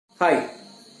Hi,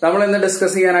 we will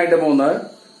discuss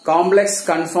complex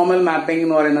conformal mapping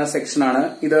section.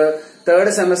 This is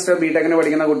third semester BTech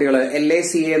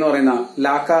LACA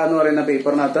LACA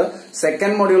paper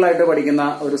second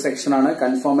module section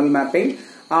conformal mapping.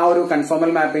 Our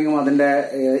conformal mapping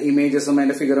images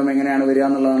and figure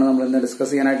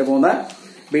discuss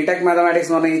BTech Mathematics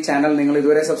channel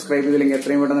subscribe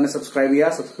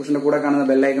subscribe subscription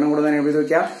bell icon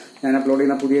upload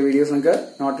videos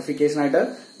notification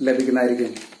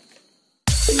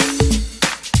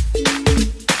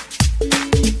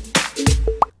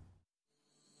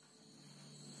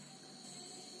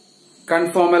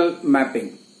Conformal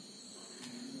mapping.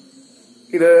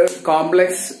 This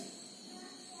complex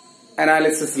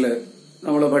analysis we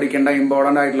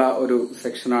important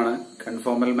section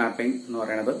conformal mapping.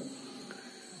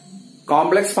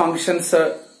 Complex functions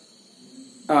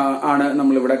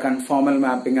conformal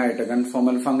mapping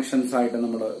conformal functions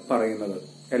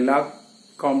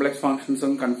complex functions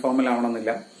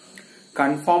conformal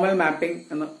conformal mapping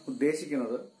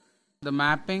the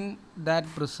mapping that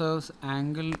preserves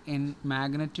angle in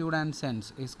magnitude and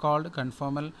sense is called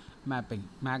conformal mapping.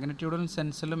 Magnitude and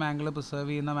sense angle preserve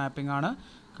mapping is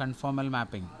conformal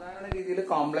mapping.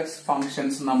 Complex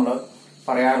functions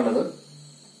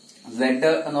Z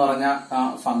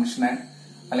function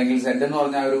Z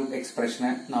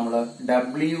expression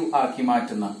W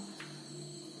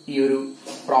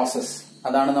process.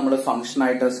 That's the function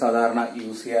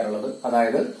use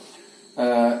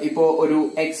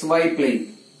XY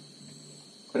plane.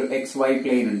 XY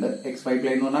plane XY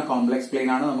plane is complex plane.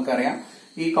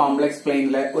 This complex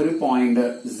plane is point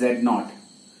Z0.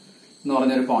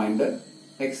 Point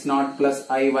X0 plus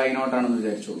IY0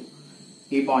 this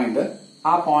point. This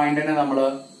point is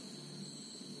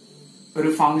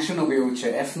a function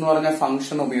F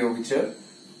function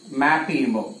map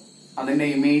the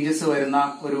images are in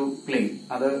a plane.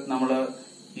 That's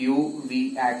U,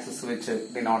 V axis which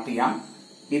denote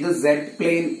this is Z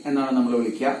plane Z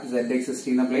exists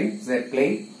in a plane, Z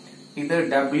plane. This is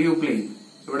W plane.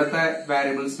 Here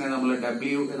variables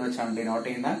W denote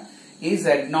this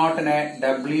Z0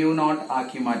 W0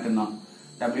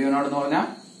 W0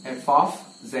 F of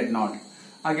Z0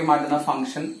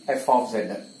 function F of Z.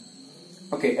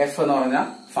 Okay, F is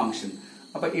function.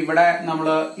 Now, here we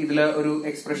have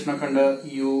expression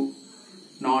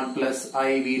U0 plus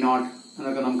I V0.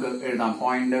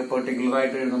 Point particular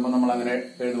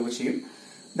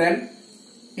then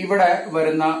here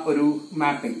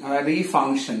mapping this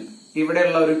function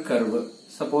here curve.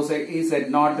 Suppose this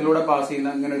Z0 pass a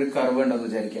curve two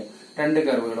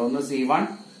curves C1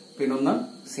 and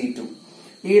C2.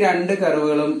 These two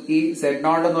curves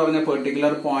Z0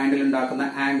 particular point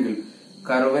angle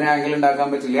curve angle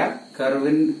curve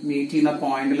meet in the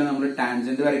point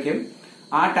tangent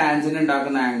tangent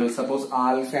angle suppose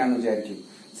alpha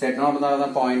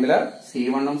Z0 point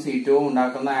C1 and C2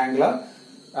 angle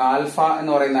alpha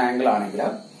angle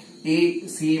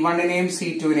C1 name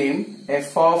C2 name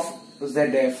F of Z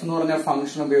F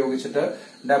function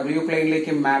W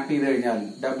plane map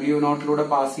W0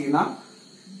 pass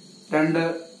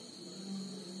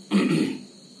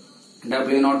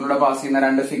W0 pass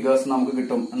figures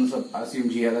assume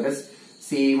that is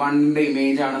C1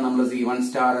 image is C1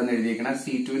 star and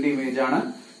C2 image is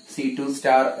C2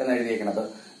 star.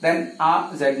 Then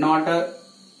Z0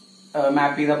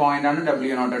 map the point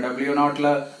W0.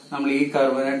 W0 we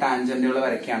curve tangent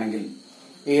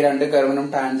this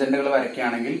curve tangent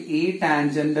this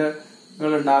tangent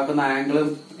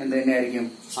angle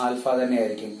alpha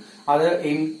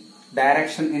in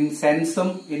direction in sense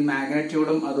in magnitude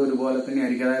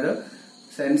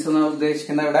sense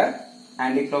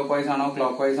anti-clockwise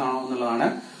clockwise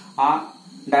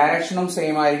direction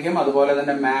same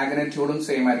magnitude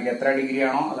same degree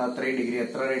degree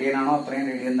radian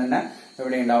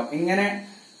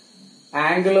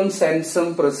angle and sense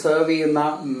preserve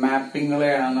mapping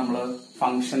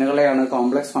function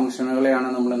complex function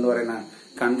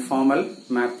conformal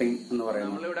mapping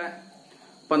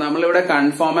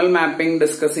conformal mapping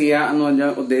discuss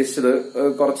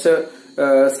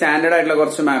standard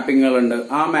mapping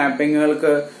mapping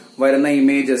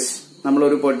images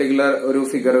particular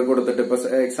figure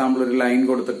example line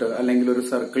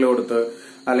circle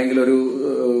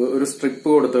strip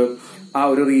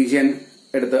region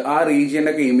region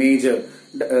image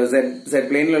Z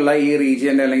plane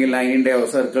region line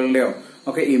circle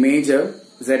image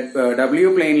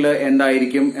W plane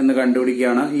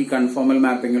conformal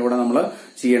mapping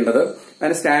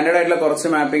and standard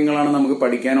mapping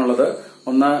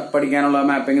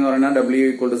mapping W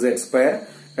equal to Z square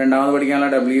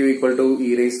W equal to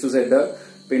e raised to Z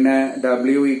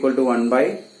W equal to 1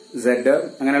 by Z,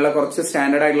 അങ്ങനെയുള്ള കുറച്ച്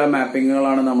standard ആയിട്ടുള്ള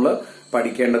മാപ്പിങ്ങുകളാണ് നമ്മൾ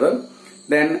പഠിക്കേണ്ടത്.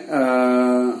 Then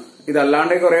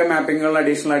ഇതല്ലാണ്ട് കുറെ മാപ്പിങ്ങുകൾ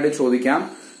additional ആയിട്ട് ചോദിക്കാം.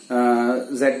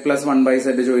 Z plus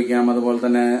 1/z ചോദിക്കാം, അതുപോലെ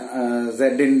തന്നെ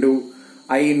Z into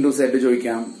I into Z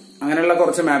ചോദിക്കാം. അങ്ങനെയുള്ള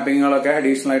കുറച്ച് മാപ്പിങ്ങുകളൊക്കെ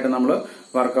അഡീഷണൽ ആയിട്ട് നമ്മൾ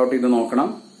വർക്ക്ഔട്ട് ചെയ്ത് നോക്കണം.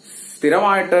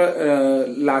 സ്ഥിരമായിട്ട്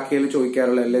ലാക്കയിൽ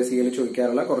ചോദിക്കാറുള്ള LACയിൽ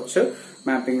ചോദിക്കാറുള്ള കുറച്ച്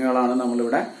മാപ്പിങ്ങുകളാണ്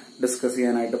നമ്മളിവിടെ ഡിസ്കസ്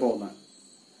ചെയ്യാനായിട്ട് പോകുന്നത്.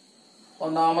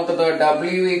 ഒന്നാമത്തത്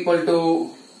W =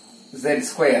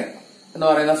 z² എന്ന്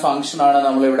പറയുന്ന ഫംഗ്ഷൻ ആണ്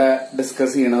നമ്മളിവിടെ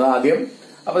ഡിസ്കസ് ചെയ്യുന്നത് ആദ്യം.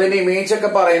 അപ്പൊ ഇതിന്റെ ഇമേജ് ഒക്കെ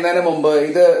പറയുന്നതിന് മുമ്പ്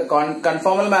ഇത്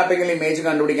കൺഫോമൽ മാപ്പിംഗിൽ ഇമേജ്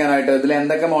കണ്ടുപിടിക്കാനായിട്ട് ഇതിൽ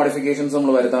എന്തൊക്കെ മോഡിഫിക്കേഷൻസ്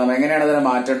നമ്മൾ വരുത്തണം, എങ്ങനെയാണ് ഇതിനെ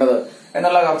മാറ്റേണ്ടത്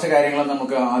എന്നുള്ള കുറച്ച് കാര്യങ്ങൾ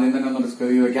നമുക്ക് ആദ്യം തന്നെ ഒന്ന് ഡിസ്കസ്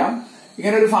ചെയ്ത് വെക്കാം.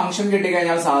 ഇങ്ങനെ ഒരു ഫംഗ്ഷൻ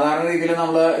കിട്ടിക്കഴിഞ്ഞാൽ സാധാരണ രീതിയിൽ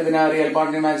നമ്മൾ ഇതിനെ റിയൽ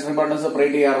പാർട്ടിനും ഇമാജിനറി പാർട്ടിനും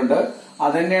സെപ്പറേറ്റ് ചെയ്യാറുണ്ട്.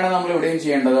 അത് തന്നെയാണ് നമ്മൾ ഇവിടെയും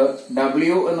ചെയ്യേണ്ടത്.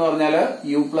 W എന്ന് പറഞ്ഞാൽ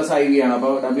U+IV ആണ്. അപ്പൊ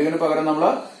W പകരം നമ്മൾ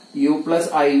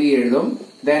U+IV എഴുതും.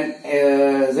 ദെൻ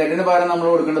Z പകരം നമ്മൾ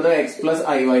കൊടുക്കേണ്ടത്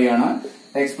X+IY ആണ്.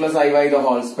 X+IY the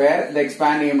whole square. ഇത്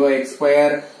എക്സ്പാൻഡ് ചെയ്യുമ്പോൾ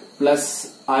X² plus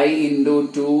I into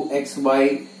 2XY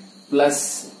plus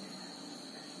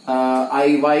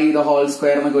IY the whole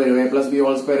square എന്നൊക്കെ വരും. A+B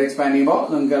whole square എക്സ്പാൻഡ് ചെയ്യുമ്പോൾ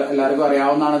നിങ്ങൾക്ക് എല്ലാവർക്കും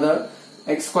അറിയാവുന്നതാണിത്.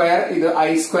 X² ഇത്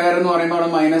I² എന്ന് പറയുമ്പോൾ അവിടെ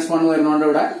 -1 വരുന്നതുകൊണ്ട്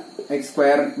ഇവിടെ X²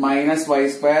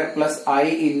 -Y² plus I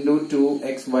into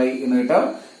 2XY എന്ന് കിട്ടും.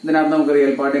 ഇതിനകത്ത് നമുക്ക്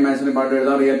റിയൽ പാർട്ട് ഇമാജിനറി പാർട്ട്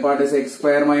എഴുതാം. Real part is X²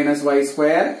 - Y²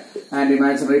 and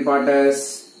imaginary part is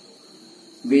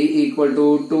V =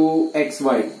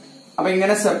 2XY. അപ്പൊ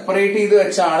ഇങ്ങനെ സെപ്പറേറ്റ് ചെയ്ത്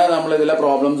വെച്ചാണ് നമ്മൾ ഇതിലെ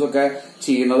പ്രോബ്ലംസ് ഒക്കെ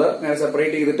ചെയ്യുന്നത്. ഇങ്ങനെ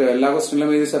സെപ്പറേറ്റ് ചെയ്തിട്ട് എല്ലാ ക്വസ്റ്റ്യനിലും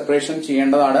ഇത് സെപ്പറേഷൻ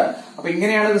ചെയ്യേണ്ടതാണ്. അപ്പൊ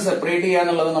ഇങ്ങനെയാണ് ഇത് സെപ്പറേറ്റ് ചെയ്യുക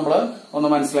എന്നുള്ളത് നമ്മൾ ഒന്ന്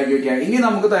മനസ്സിലാക്കി വെക്കുക. ഇനി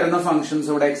നമുക്ക് തരുന്ന ഫംഗ്ഷൻസ്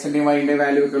ഇവിടെ എക്സിന്റെയും വൈന്റെയും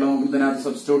വാല്യൂകളും ഇതിനകത്ത്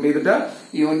സബ്സ്റ്റിറ്റ്യൂട്ട് ചെയ്തിട്ട്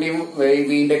യുന്റെയും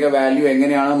വിന്റെയും ഒക്കെ വാല്യൂ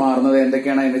എങ്ങനെയാണ് മാറുന്നത്,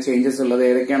 എന്തൊക്കെയാണ് അതിന്റെ ചേഞ്ചസ് ഉള്ളത്,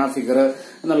 ഏതൊക്കെയാണ് ഫിഗർ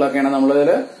എന്നുള്ളതൊക്കെയാണ് നമ്മൾ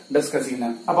ഇതിൽ ഡിസ്കസ്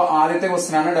ചെയ്യുന്നത്. അപ്പൊ ആദ്യത്തെ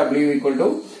ക്വസ്റ്റ്യൻ ആണ് W =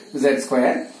 z².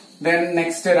 ദെൻ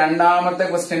നെക്സ്റ്റ് രണ്ടാമത്തെ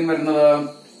ക്വസ്റ്റ്യൻ വരുന്നത്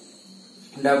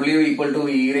W =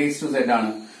 e⁻z ആണ്.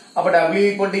 അപ്പൊ W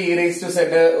 = e⁻z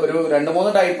ഒരു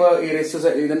 2-3 ടൈപ്പ് e⁻z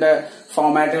ഇതിന്റെ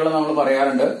ഫോമാറ്റുകൾ നമ്മൾ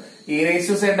പറയാറുണ്ട്. e⁻z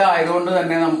ആയതുകൊണ്ട്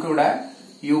തന്നെ നമുക്കിവിടെ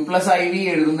U+IV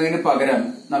എഴുതുന്നതിന് പകരം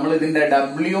നമ്മൾ ഇതിന്റെ W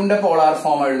പോളാർ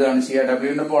ഫോം എഴുതുകയാണ് ചെയ്യുക. W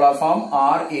polar form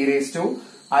R e⁻I⁵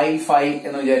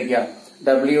 എന്ന് വിചാരിക്കുക.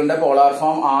 W polar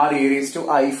form R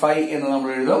e⁻I⁵ എന്ന് നമ്മൾ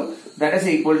എഴുതും. That is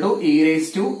equal to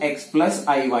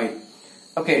e⁻x+IY.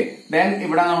 Okay, then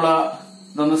ഇവിടെ നമ്മൾ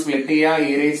ഇതൊന്ന് സ്പ്ലിറ്റ് ചെയ്യുക.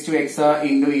 e⁻x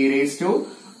into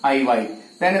e⁻IY.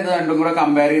 ദെൻ ഇത് രണ്ടും കൂടെ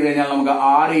കമ്പയർ ചെയ്ത് കഴിഞ്ഞാൽ നമുക്ക്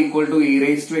R =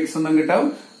 e⁻x എന്നും കിട്ടും.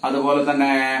 അതുപോലെ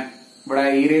തന്നെ ഇവിടെ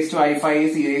e⁻I⁵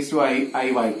 is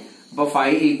e⁻IY. അപ്പൊ ϕ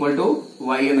 =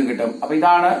 y എന്നും കിട്ടും. അപ്പൊ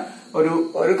ഇതാണ്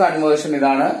ഒരു കൺവേർഷൻ.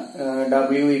 ഇതാണ്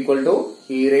W =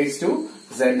 e⁻z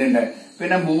ന്റെ.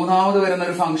 പിന്നെ മൂന്നാമത് വരുന്ന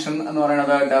ഒരു ഫംഗ്ഷൻ എന്ന്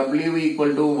പറയുന്നത് W =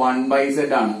 1/z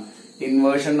ആണ്.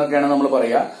 ഇൻവേർഷൻ എന്നൊക്കെയാണ് നമ്മൾ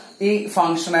പറയുക. ഈ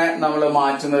ഫംഗ്ഷനെ നമ്മൾ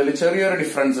മാറ്റുന്നതിൽ ചെറിയൊരു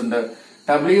ഡിഫറൻസ് ഉണ്ട്.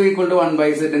 W =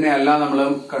 1/z അല്ല നമ്മൾ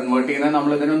കൺവേർട്ട് ചെയ്യുന്നത്.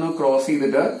 നമ്മൾ ഇതിനൊന്ന് ക്രോസ്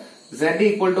ചെയ്തിട്ട് Z =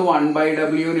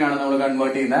 1/W നമ്മൾ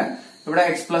കൺവേർട്ട് ചെയ്യുന്നത്. ഇവിടെ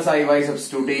X+IY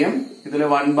സബ്സ്റ്റിറ്റ്യൂട്ട് ചെയ്യും. ഇതിൽ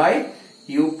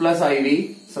 1/U+IV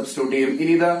സബ്സ്റ്റിറ്റ്യൂട്ട് ചെയ്യും.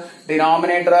 ഇനി ഇത്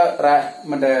ഡിനോമിനേറ്റർ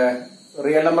മറ്റേ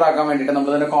റിയൽ നമ്പർ ആക്കാൻ വേണ്ടിയിട്ട്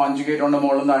നമ്മൾ ഇതിന്റെ കോൺജുഗേറ്റ് കൊണ്ട്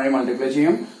മുകളിലും താഴെ മൾട്ടിപ്ലൈ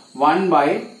ചെയ്യും.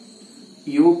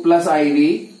 1/U+IV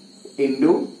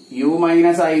into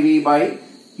U-IV/U-IV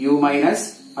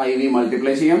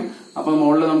മൾട്ടിപ്ലൈ ചെയ്യും. അപ്പൊ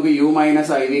മുകളിൽ നമുക്ക്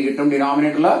U-IV കിട്ടും.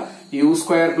 ഡിനോമിനേറ്ററിൽ U²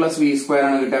 + V²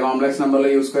 ആണ് കിട്ടുക. കോംപ്ലക്സ് നമ്പറിൽ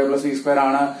U² + V²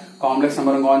 ആണ് കോംപ്ലക്സ്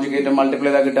നമ്പറും കോൺജുഗേറ്റും മൾട്ടിപ്ലൈ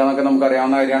ചെയ്താൽ കിട്ടുക എന്നൊക്കെ നമുക്ക്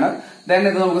അറിയാവുന്ന കാര്യമാണ്. ദെൻ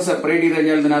ഇത് നമുക്ക് സെപ്പറേറ്റ് ചെയ്ത്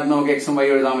കഴിഞ്ഞാൽ ഇതിനകത്ത് നമുക്ക് X ഉം Y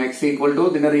എഴുതാം. X =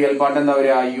 ഇതിന്റെ റിയൽ പാർട്ട് എന്താ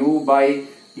വരിക?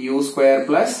 U/U² +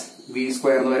 V²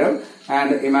 എന്ന് വരും.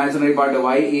 And imaginary part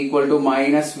Y =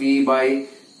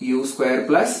 -V/U² +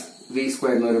 V²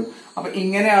 എന്ന് വരും. അപ്പൊ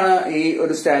ഇങ്ങനെയാണ് ഈ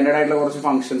ഒരു സ്റ്റാൻഡേർഡ് ആയിട്ടുള്ള കുറച്ച്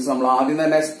ഫംഗ്ഷൻസ് നമ്മൾ ആദ്യം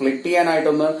തന്നെ സ്പ്ലിറ്റ്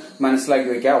ചെയ്യാനായിട്ടൊന്ന് മനസ്സിലാക്കി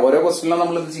വെക്കുക. ഓരോ ക്വസ്റ്റ്യനിലും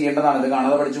നമ്മൾ ഇത് ചെയ്യേണ്ടതാണ്. ഇത്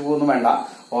കാണാതെ പഠിച്ചു പോകുന്നു വേണ്ട.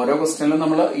 ഓരോ ക്വസ്റ്റ്യനിലും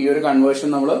നമ്മൾ ഈ ഒരു കൺവേർഷൻ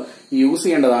നമ്മൾ യൂസ്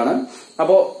ചെയ്യേണ്ടതാണ്.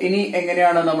 അപ്പോ ഇനി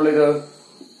എങ്ങനെയാണ് നമ്മൾ ഇത്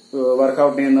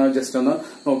വർക്ക്ഔട്ട് ചെയ്യുന്നത് ജസ്റ്റ് ഒന്ന്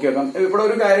നോക്കി വെക്കാം. ഇവിടെ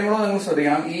ഒരു കാര്യം കൂടെ നിങ്ങൾ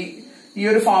ശ്രദ്ധിക്കണം. ഈ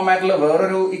ഒരു ഫോർമാറ്റിൽ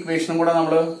വേറൊരു ഇക്വേഷനും കൂടെ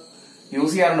നമ്മൾ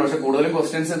യൂസ് ചെയ്യാറുണ്ട്. പക്ഷെ കൂടുതലും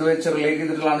ക്വസ്റ്റ്യൻസ് ഇത് വെച്ച് റിലേറ്റ്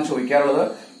ചെയ്തിട്ടുള്ളതാണ് ചോദിക്കാറുള്ളത്.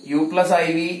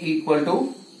 U+IV =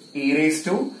 e⁻x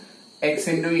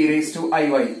into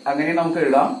e⁻IY. അങ്ങനെ നമുക്ക്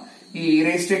എഴുതാം. ഈ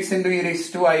e⁻x into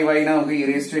e⁻IY നെ നമുക്ക്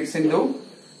e⁻x into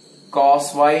cos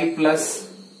y plus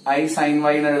I sin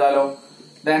y എന്ന് എഴുതാലോ.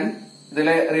 ദെൻ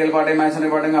ഇതിലെ റിയൽ പാർട്ടും ഇമാജിനറി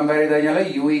പാർട്ടും കമ്പയർ ചെയ്ത് കഴിഞ്ഞാൽ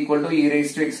U = e⁻x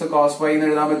cos y എന്ന്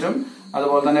എഴുതാൻ പറ്റും.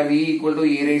 അതുപോലെ തന്നെ V =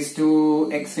 e⁻x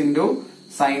into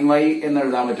sin y എന്ന്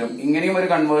എഴുതാൻ പറ്റും. ഇങ്ങനെയും ഒരു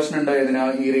കൺവേർഷൻ ഉണ്ട് ഇതിന്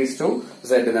e⁻z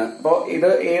ന്. അപ്പോ ഇത്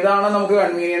ഏതാണ് നമുക്ക്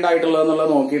കൺവീനിയന്റ് ആയിട്ടുള്ളത്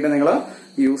എന്നുള്ളത് നോക്കിയിട്ട് നിങ്ങൾ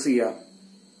യൂസ് ചെയ്യാം.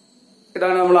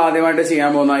 ഇതാണ് നമ്മൾ ആദ്യമായിട്ട് ചെയ്യാൻ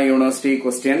പോകുന്ന university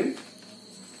question.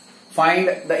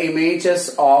 Find the images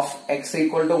of X =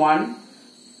 1,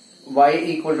 y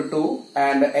equal to 2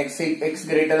 and x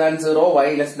greater than 0, y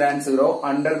less than 0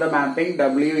 under the mapping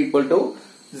w equal to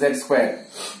z square.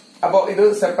 അപ്പൊ ഇത്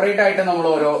സെപ്പറേറ്റ് ആയിട്ട് നമ്മൾ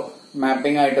ഓരോ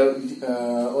മാപ്പിംഗ് ആയിട്ട്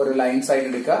ഒരു ലൈൻസ് ആയിട്ട്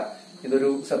എടുക്കുക. ഇതൊരു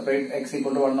സെപ്പറേറ്റ് x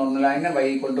equal to 1 എന്ന് പറഞ്ഞ ലൈൻ, y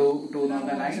equal to 2 എന്ന്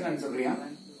പറഞ്ഞ ലൈൻ കൺസിഡർ ചെയ്യാം.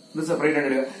 ഇത് സെപ്പറേറ്റ് ആയിട്ട്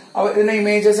എടുക്കുക. അപ്പൊ ഇതിന്റെ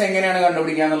ഇമേജസ് എങ്ങനെയാണ്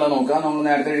കണ്ടുപിടിക്കുക എന്നുള്ളത് നോക്കുക. നമ്മൾ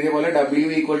നേരത്തെ എഴുതിയ പോലെ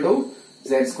w equal to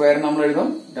z square നമ്മൾ എഴുതും.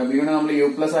 w ന് നമ്മൾ u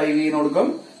plus iv എന്ന് കൊടുക്കും.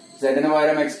 z ന്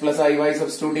പകരം x plus iy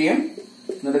സബ്സ്റ്റിറ്റ്യൂട്ട് ചെയ്യും.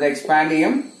 എന്നിട്ട് ഇത് എക്സ്പാൻഡ്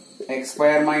ചെയ്യും. x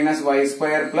square minus y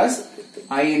square plus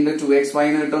I into 2xy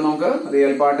എന്ന് കിട്ടും നമുക്ക്.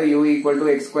 Real part u equal to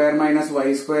x square minus y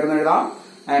square എന്ന് എഴുതാം.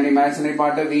 And imaginary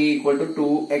part v equal to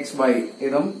 2xy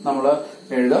ഇതും നമ്മൾ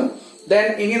എഴുതും. ദെൻ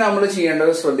ഇനി നമ്മൾ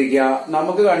ചെയ്യേണ്ടത് ശ്രദ്ധിക്കുക,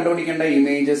 നമുക്ക് കണ്ടുപിടിക്കേണ്ട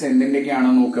ഇമേജസ്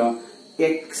എന്തിന്റെയൊക്കെയാണെന്ന് നോക്കുക.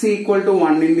 x equal to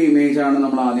 1ന്റെ ഇമേജ് ആണ്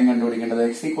നമ്മൾ ആദ്യം കണ്ടുപിടിക്കേണ്ടത്.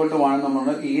 x equal to 1 നമ്മൾ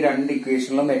ഈ രണ്ട്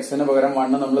ഇക്വേഷനിലും x ന് പകരം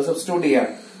 1 നമ്മൾ സബ്സ്റ്റിറ്റ്യൂട്ട് ചെയ്യാം.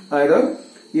 അതായത്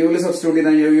യുവിൽ സബ്സ്റ്റിറ്റ്യൂട്ട്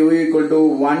ചെയ്താൽ u equal to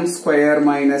 1 square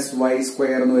minus y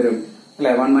square എന്ന് വരും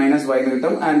അല്ലെ, 1 minus y എന്ന്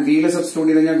കിട്ടും. ആൻഡ് വിയിൽ സബ്സ്റ്റിറ്റ്യൂട്ട്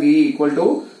ചെയ്ത് കഴിഞ്ഞാൽ v equal to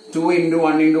 2 into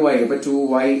 1 into y, അപ്പൊ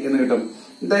 2y എന്ന് കിട്ടും.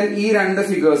 ദെൻ ഈ രണ്ട്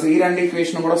ഫിഗേഴ്സ്, ഈ രണ്ട്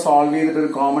ഇക്വേഷനും കൂടെ സോൾവ് ചെയ്തിട്ട് ഒരു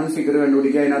കോമൺ ഫിഗർ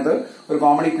കണ്ടുപിടിക്കുക. അതിനകത്ത് ഒരു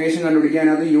കോമൺ ഇക്വേഷൻ കണ്ടുപിടിക്കുക.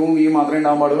 അതിനകത്ത് യും വിയും മാത്രമേ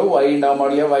ഉണ്ടാവാൻ പാടുള്ളൂ, y ഉണ്ടാവാൻ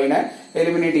പാടില്ല. വൈനെ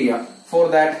എലിമിനേറ്റ് ചെയ്യാം. ഫോർ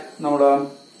ദാറ്റ് നമ്മൾ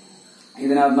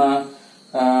ഇതിനകത്ത്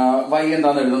y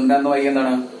എന്താന്ന് എഴുതും. ഇതിനകത്ത് y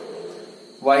എന്താണ്,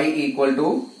 y equal to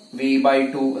v by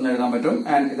 2 എന്ന് എഴുതാൻ പറ്റും.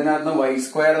 ആൻഡ് ഇതിനകത്ത് y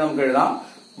സ്ക്വയർ നമുക്ക് എഴുതാം.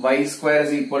 y square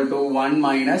is equal to 1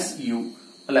 minus u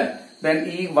അല്ലെ. ദെൻ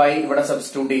ഈ y ഇവിടെ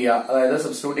സബ്സ്റ്റിറ്റ്യൂട്ട് ചെയ്യുക. അതായത്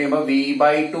സബ്സ്റ്റിറ്റ്യൂട്ട് ചെയ്യുമ്പോൾ v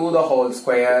by 2 the whole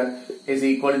square is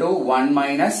equal to 1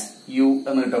 minus u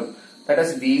എന്ന് കിട്ടും. That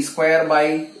is v square by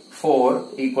 4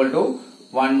 equal to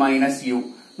 1 minus u.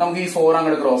 നമുക്ക് ഈ 4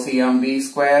 അങ്ങോട്ട് ക്രോസ് ചെയ്യാം. v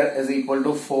square is equal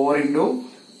to 4 into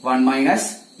 1 minus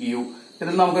u.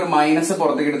 ഇതിൽ നമുക്കൊരു മൈനസ്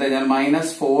പുറത്തേക്ക് എടുത്തു കഴിഞ്ഞാൽ minus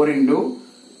 4 into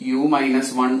u minus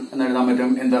 1 എന്ന് എഴുതാൻ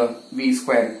പറ്റും. എന്ത്, v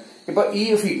square. ഇപ്പൊ ഈ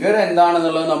ഫിഗർ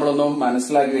എന്താണെന്നുള്ളത് നമ്മളൊന്ന്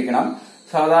മനസ്സിലാക്കി വെക്കണം.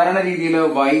 സാധാരണ രീതിയിൽ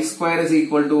y square is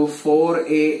equal to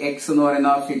 4ax എന്ന്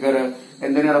പറയുന്ന ഫിഗർ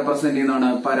എന്തിനെ റെപ്രസെന്റ് ചെയ്യുന്നതാണ്,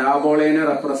 പരാബോളയെ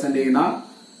റെപ്രസെന്റ് ചെയ്യുന്ന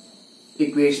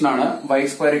ഇക്വേഷൻ ആണ്. y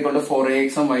square equal to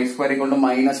 4ax ഉം y square equal to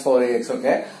minus 4ax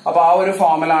ഒക്കെ. അപ്പൊ ആ ഒരു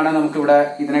ഫോമിലാണ് നമുക്ക് ഇവിടെ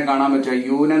ഇതിനെ കാണാൻ പറ്റുക.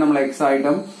 യുവിനെ നമ്മൾ x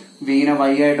ആയിട്ടും വിനെ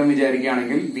y ആയിട്ടും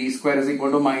വിചാരിക്കുകയാണെങ്കിൽ v square is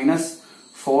equal to minus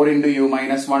 4 into u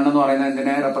minus 1 എന്ന് പറയുന്നത്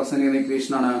എന്തിനെ റെപ്രസെന്റ് ചെയ്യുന്ന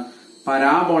ഇക്വേഷൻ ആണ്,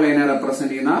 പരാബോളയെ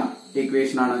റെപ്രസെന്റ് ചെയ്യുന്ന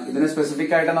ഇക്വേഷൻ ആണ്. ഇതിന്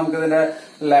സ്പെസിഫിക് ആയിട്ട് നമുക്ക് ഇതിന്റെ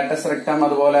ലാറ്റസ് റെക്ടം,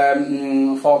 അതുപോലെ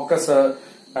ഫോക്കസ്,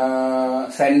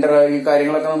 സെന്റർ, ഈ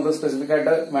കാര്യങ്ങളൊക്കെ നമുക്ക് സ്പെസിഫിക്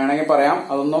ആയിട്ട് വേണമെങ്കിൽ പറയാം.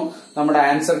 അതൊന്നും നമ്മുടെ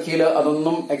ആൻസർ കീയിൽ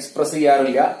അതൊന്നും എക്സ്പ്രസ്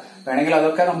ചെയ്യാറില്ല. വേണമെങ്കിൽ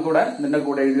അതൊക്കെ നമുക്കിവിടെ ഇതിന്റെ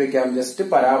കൂടെ എഴുതി വെക്കാം. ജസ്റ്റ്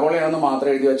പരാബോളയാണെന്ന്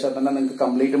മാത്രം എഴുതി വെച്ചാൽ തന്നെ നിങ്ങൾക്ക്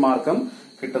കംപ്ലീറ്റ് മാർക്കും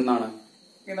കിട്ടുന്നതാണ്.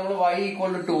 ഇനി നമ്മൾ y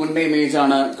ഈക്വൽ ടു 2ന്റെ ഇമേജ്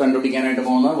ആണ് കണ്ടുപിടിക്കാനായിട്ട്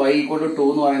പോകുന്നത്. y ഈക്വൽ ടു 2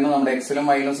 എന്ന് പറയുന്നത് നമ്മുടെ എക്സിലും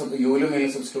വൈയിലും യുവിലും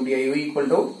വിയിലും സബ്സ്റ്റിറ്റ്യൂട്ട് ചെയ്യുക. U equal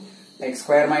to x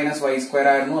square minus y square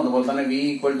ആയിരുന്നു. അതുപോലെ തന്നെ v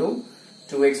ഈക്വൽ ടു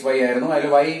 2xy ആയിരുന്നു.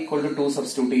 അതിൽ y ഈക്വൽ ടു 2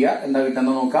 സബ്സ്റ്റിറ്റ്യൂട്ട് ചെയ്യുക. എന്താ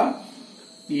കിട്ടുന്നത് നോക്കാം.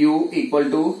 u equal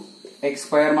to x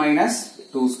square minus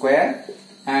 2 square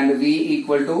and v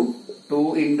equal to 2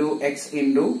 into x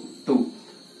into 2.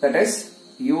 That is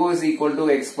u is equal to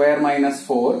x square minus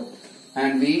 4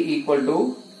 and v equal to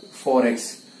 4x.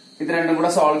 ഇത് രണ്ടും കൂടെ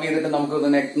solve ചെയ്തിട്ട് നമുക്ക്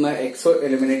ഇതിന് x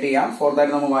എലിമിനേറ്റ് ചെയ്യാം. For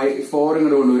that നമ്മൾ 4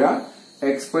 ഇങ്ങോട്ട് കൊണ്ടുവരാം.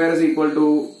 X square is equal to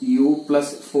you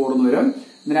plus 4 എന്ന് വരും.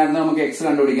 ഇതിനകത്ത് നമുക്ക് എക്സ്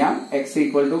കണ്ടുപിടിക്കാം. X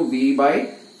equal to V by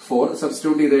 4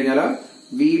 substitute ചെയ്ത് കഴിഞ്ഞാൽ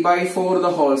V by 4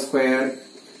 the whole square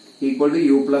equal to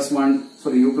you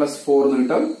plus 4 എന്ന്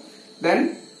കിട്ടും. Then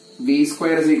we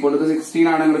square is equal to 16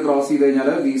 ആണ് ഇങ്ങോട്ട് ക്രോസ് ചെയ്ത് കഴിഞ്ഞാൽ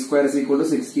V square is equal to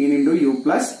 16 into u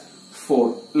plus 4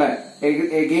 അല്ലെ.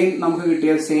 എഗെയിൻ നമുക്ക്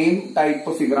കിട്ടിയ സെയിം ടൈപ്പ്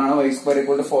ഫിഗർ ആണ്. y square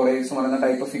equal to 4ax എന്ന് പറയുന്ന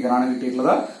ടൈപ്പ് ഫിഗർ ആണ്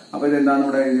കിട്ടിയിട്ടുള്ളത്. അപ്പൊ ഇതെന്താന്ന്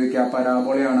ഇവിടെ എഴുതി വെക്കുക,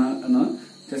 പരാബോളയാണ് എന്ന്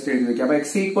ജസ്റ്റ് എഴുതി വെക്കുക. അപ്പൊ x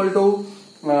ഈക്വൽ ടു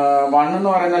 1 എന്ന്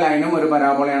പറയുന്ന ലൈനും ഒരു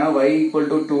പരാബോളയാണ്. y ഈക്വൽ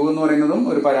ടു 2 എന്ന് പറയുന്നതും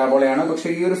ഒരു പരാബോളയാണ്. പക്ഷെ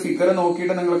ഈ ഒരു ഫിഗർ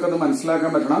നോക്കിയിട്ട് നിങ്ങൾക്ക് അത്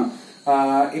മനസ്സിലാക്കാൻ പറ്റണം.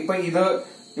 ഇപ്പൊ ഇത്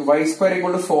y square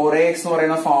equal to 4ax എന്ന്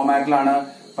പറയുന്ന ഫോർമാറ്റിലാണ്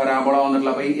പരാബോള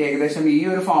വന്നിട്ടുള്ളത്. അപ്പൊ ഈ ഏകദേശം ഈ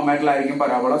ഒരു ഫോർമാറ്റിലായിരിക്കും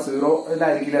പരാബോള.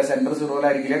 0-ലായിരിക്കില്ല, സെന്റർ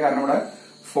 0-ലായിരിക്കില്ല. കാരണം ഇവിടെ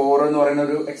 4 എന്ന് പറയുന്ന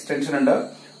ഒരു എക്സ്റ്റൻഷൻ ഉണ്ട്.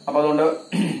 അപ്പൊ അതുകൊണ്ട്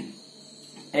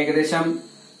ഏകദേശം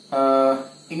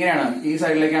ഇങ്ങനെയാണ്, ഈ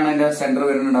സൈഡിലേക്കാണ് അതിന്റെ സെന്റർ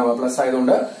വരുന്നുണ്ടാവുക, പ്ലസ്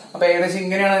ആയതുകൊണ്ട്. അപ്പൊ ഏകദേശം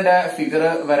ഇങ്ങനെയാണ് അതിന്റെ ഫിഗർ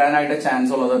വരാനായിട്ട്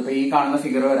ചാൻസ് ഉള്ളത്. ഇപ്പൊ ഈ കാണുന്ന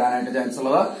ഫിഗർ വരാനായിട്ട് ചാൻസ്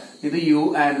ഉള്ളത്. ഇത് യു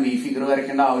ആൻഡ് വി ഫിഗർ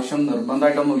വരയ്ക്കേണ്ട ആവശ്യം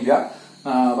നിർബന്ധമായിട്ടൊന്നുമില്ല,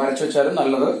 വരച്ചു വെച്ചാലും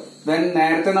നല്ലത്. ദെൻ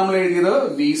നേരത്തെ നമ്മൾ എഴുതിയത്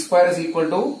V square is equal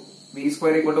to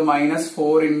minus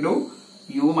 4 into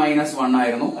u minus 1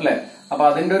 ആയിരുന്നു അല്ലെ. അപ്പൊ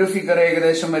അതിന്റെ ഒരു ഫിഗർ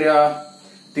ഏകദേശം വരിക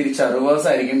തിരിച്ച റിവേഴ്സ്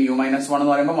ആയിരിക്കും. u minus 1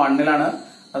 എന്ന് പറയുമ്പോൾ 1-ലാണ്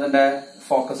അതിന്റെ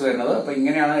ഫോക്കസ് വരുന്നത്. അപ്പൊ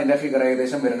ഇങ്ങനെയാണ് അതിന്റെ ഫിഗർ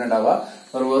ഏകദേശം വരുന്നുണ്ടാവുക,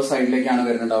 റിവേഴ്സ് സൈഡിലേക്കാണ്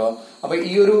വരുന്നുണ്ടാവുക. അപ്പൊ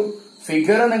ഈ ഒരു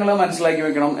ഫിഗർ നിങ്ങൾ മനസ്സിലാക്കി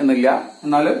വെക്കണം എന്നില്ല,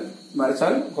 എന്നാലും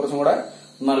വരച്ചാൽ കുറച്ചും കൂടെ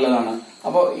നല്ലതാണ്.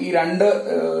 അപ്പൊ ഈ രണ്ട്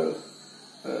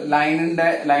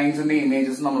ലൈൻസിന്റെ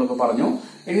ഇമേജസ് നമ്മളിപ്പോ പറഞ്ഞു.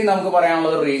 ഇനി നമുക്ക്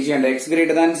പറയാനുള്ളത് റീജിയന്റെ X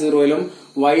greater than സീറോയിലും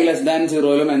Y less than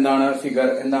സീറോയിലും എന്താണ് ഫിഗർ,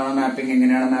 എന്താണ് മാപ്പിംഗ്,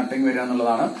 എങ്ങനെയാണ് മാപ്പിംഗ് വരിക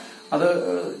എന്നുള്ളതാണ്. അത്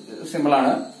സിമ്പിൾ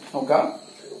ആണ്. നോക്കാം.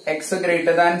 X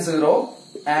greater than zero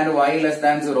and Y less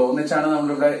than zero ഒന്നിച്ചാണ്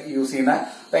നമ്മളിവിടെ യൂസ് ചെയ്യുന്നത്.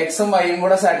 അപ്പൊ എക്സും വൈയും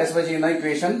കൂടെ സാറ്റിസ്ഫൈ ചെയ്യുന്ന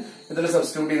ഇക്വേഷൻ ഇതിൽ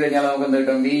സബ്സ്റ്റിറ്റ്യൂട്ട് ചെയ്ത് കഴിഞ്ഞാൽ നമുക്ക് എന്ത്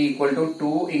കിട്ടും? V equal to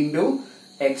 2 into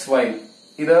X Y.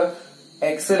 ഇത്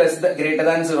X greater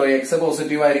than zero, X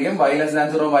positive ആയിരിക്കും, Y less than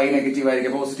zero, Y negative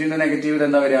ആയിരിക്കും. പോസിറ്റീവ് നെഗറ്റീവ്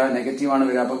എന്താ വരിക? നെഗറ്റീവ് ആണ്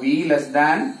വരിക. അപ്പൊ വി ലെസ്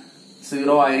ദാൻ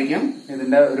സീറോ ആയിരിക്കും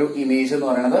ഇതിന്റെ ഒരു ഇമേജ് എന്ന്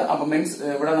പറയുന്നത്. അപ്പൊ മീൻസ്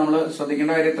ഇവിടെ നമ്മൾ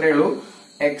ശ്രദ്ധിക്കേണ്ട കാര്യം ഇത്രയേ ഉള്ളൂ.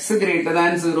 എക്സ് ഗ്രേറ്റർ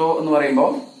ദാൻ സീറോ എന്ന്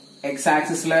പറയുമ്പോൾ എക്സ്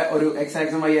ആക്സിസിലെ ഒരു എക്സ്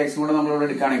ആക്സും വൈ ആക്സും കൂടെ നമ്മളിവിടെ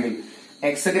എടുക്കുകയാണെങ്കിൽ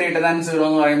എക്സ് ഗ്രേറ്റർ ദാൻ സീറോ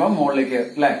എന്ന് പറയുമ്പോൾ മുകളിലേക്ക്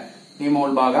അല്ലെ, ഈ മോൾ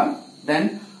ഭാഗം. Then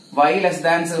Y less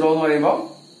than zero എന്ന് പറയുമ്പോൾ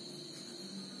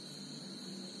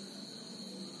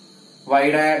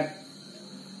വൈയുടെ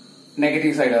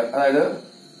നെഗറ്റീവ് സൈഡ്, അതായത്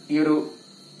ഈ ഒരു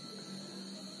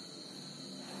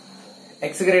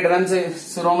എക്സ് ഗ്രേറ്റർ ദാൻ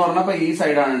സീറോ എന്ന് പറഞ്ഞപ്പോ ഈ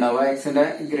സൈഡാണ് ഉണ്ടാവുക, എക്സിന്റെ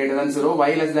greater than zero.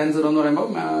 Y less than zero എന്ന് പറയുമ്പോൾ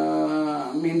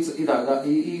മീൻസ് ഇതാ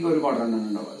ഈ ഒരു ക്വാഡ്രന്റ് ആണ്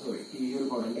ഉണ്ടാവുക. സോറി, ഈ ഒരു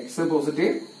ക്വാഡ്രന്റ്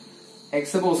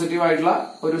എക്സ് പോസിറ്റീവ് ആയിട്ടുള്ള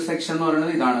ഒരു സെക്ഷൻ എന്ന്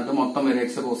പറയുന്നത് ഇതാണ്. ഇത് മൊത്തം വരും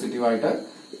എക്സ് പോസിറ്റീവ് ആയിട്ട്.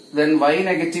 ദെൻ വൈ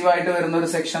നെഗറ്റീവ് ആയിട്ട് വരുന്ന ഒരു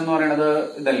സെക്ഷൻ എന്ന് പറയുന്നത്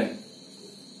ഇതല്ലേ,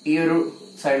 ഈ ഒരു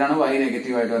സൈഡാണ് വൈ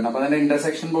നെഗറ്റീവ് ആയിട്ട് വരുന്നത്. അപ്പൊ അതിന്റെ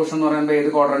ഇന്റർസെക്ഷൻ പോർഷൻ എന്ന് പറയുമ്പോൾ ഏത്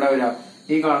ക്വാഡ്രന്റ് വരിക?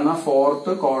 ഈ കാണുന്ന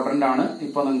ഫോർത്ത് ക്വാഡ്രന്റ് ആണ്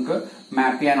ഇപ്പൊ നിങ്ങൾക്ക്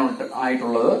മാപ്പ് ചെയ്യാൻ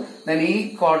ആയിട്ടുള്ളത്. ദെൻ ഈ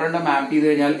ക്വാഡ്രന്റ് മാപ്പ് ചെയ്ത്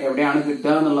കഴിഞ്ഞാൽ എവിടെയാണ്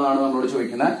കിട്ടുക എന്നുള്ളതാണ് നമ്മളോട്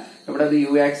ചോദിക്കുന്നത്. ഇവിടെ ഇത്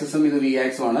യു ആക്സിസും ഇത് വി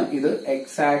ആക്സും ആണ്, ഇത്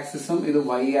എക്സ് ആക്സിസും ഇത്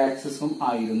വൈ ആക്സിസും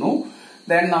ആയിരുന്നു.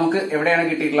 ദെൻ നമുക്ക് എവിടെയാണ്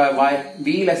കിട്ടിയിട്ടുള്ളത്?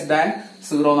 വി ലെസ് ദാൻ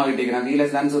സീറോ എന്നാണ് കിട്ടിയിരിക്കുന്നത്. വി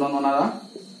ലെസ് ദാൻ സീറോ എന്ന് പറഞ്ഞാൽ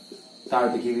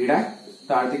താഴത്തേക്ക്, വിയുടെ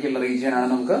താഴത്തേക്കുള്ള റീജിയൻ ആണ്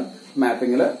നമുക്ക്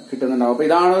മാപ്പിംഗിൽ കിട്ടുന്നുണ്ടാവും. അപ്പൊ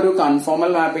ഇതാണ് ഒരു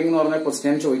കൺഫോമൽ മാപ്പിംഗ് എന്ന് പറഞ്ഞ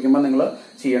ക്വസ്റ്റ്യൻ ചോദിക്കുമ്പോൾ നിങ്ങൾ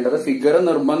ചെയ്യേണ്ടത്. ഫിഗർ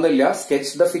നിർബന്ധമില്ല,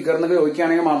 സ്കെച്ച് ദ ഫിഗർ എന്നൊക്കെ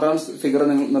ചോദിക്കുകയാണെങ്കിൽ മാത്രം ഫിഗർ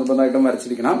നിർബന്ധമായിട്ടും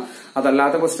വരച്ചിരിക്കണം.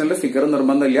 അതല്ലാത്ത ക്വസ്റ്റ്യനിൽ ഫിഗർ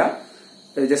നിർബന്ധമില്ല,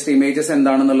 ജസ്റ്റ് ഇമേജസ്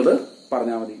എന്താണെന്നുള്ളത്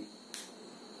പറഞ്ഞാൽ മതി.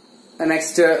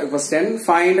 Next question,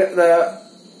 find the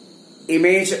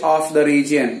image of the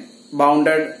region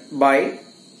bounded by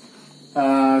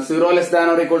 0 less than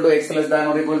or equal to x less than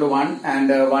or equal to 1 and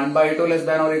 1/2 less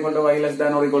than or equal to y less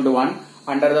than or equal to 1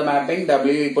 under the mapping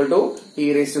w equal to e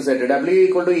raised to z. w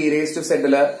equal to e raised to z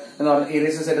e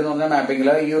raised to z എന്ന് പറഞ്ഞ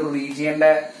മാപ്പിംഗിൽ ഈ ഒരു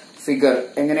റീജിയന്റെ figure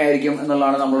എങ്ങനെയായിരിക്കും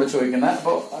എന്നുള്ളതാണ് നമ്മളോട് ചോദിക്കുന്നത്.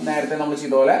 അപ്പോൾ നേരത്തെ നമ്മൾ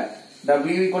ചെയ്ത പോലെ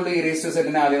w equal to e raised to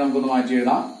z നെ ആദ്യം നമുക്കൊന്ന് മാറ്റി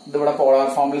എഴുതാം. ഇതിവിടെ പോളാർ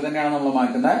ഫോമിൽ തന്നെയാണ് നമ്മൾ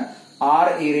മാറ്റുന്നത്. r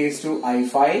e raised to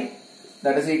i5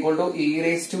 that is equal to e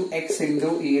raised to x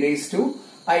into e raised to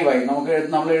iy.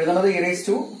 നമ്മൾ എഴുതുന്നത് e raised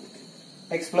to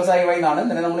x plus iy എന്നാണ്.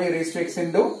 then നമ്മൾ e raised to x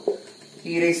into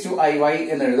e raised to iy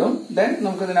എന്ന് എഴുതും. then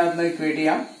നമുക്ക് ഇതിനകത്ത് equate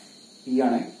ചെയ്യാം. ഈ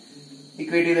ആണ്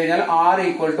ഇക്വേറ്റ് ചെയ്ത് കഴിഞ്ഞാൽ r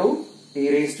equal to e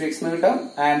raised to x എന്ന് കിട്ടും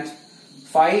and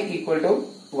phi equal to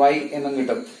y എന്നും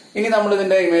കിട്ടും. ഇനി നമ്മൾ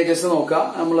ഇതിന്റെ ഇമേജസ് നോക്കാം.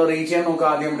 നമ്മൾ റീജിയൻ നോക്കാം.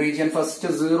 ആദ്യം region first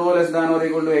 0 less than or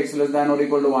equal to X less than or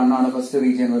equal to 1 ആണ് ഫസ്റ്റ്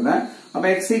റീജിയൻ വരുന്നത്. അപ്പൊ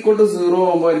എക്സ് ഈക്വൽ ടു 0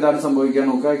 ആകുമ്പോൾ എന്താണ് സംഭവിക്കുക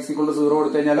നോക്കുക. എക്സ് ഈക്വൽ ടു 0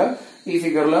 കൊടുത്തു കഴിഞ്ഞാൽ ഈ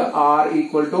ഫിഗറിൽ ആർ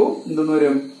ഈക്വൽ ടു എന്തെന്ന്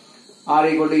വരും? R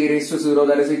equal to E raise to 0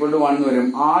 that is equal to 1 വരും.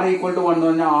 ആർ ഈക്വൽ ടു 1 എന്ന്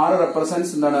പറഞ്ഞാൽ ആർ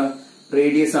റെപ്രസെന്റ്സ് എന്താണ്?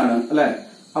 റേഡിയസ് ആണ് അല്ലെ.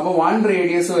 അപ്പൊ 1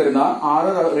 റേഡിയസ് വരുന്ന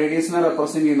 6 റേഡിയസിനെ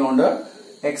റെപ്രസെന്റ് ചെയ്യുന്നതുകൊണ്ട്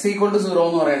എക്സ് ഈക്വൽ ടു 0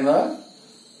 എന്ന് പറയുന്നത്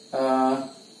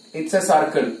ഇറ്റ്സ് എ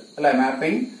സർക്കിൾ അല്ലെ.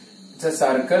 Mapping it's A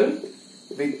circle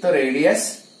with radius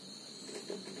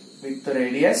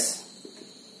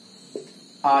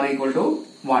r equal to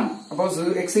 1. അപ്പൊ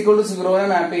x equal to 0 നെ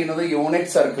മാപ്പ് ചെയ്യുന്നത്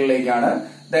unit സർക്കിളിലേക്കാണ്.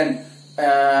 Then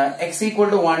x equal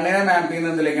to 1 നെ മാപ്പ്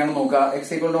ചെയ്യുന്നത് എന്തിലേക്കാണ് നോക്കുക. x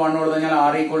equal to 1 കൊടുത്തു കഴിഞ്ഞാൽ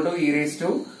r equal to e raised to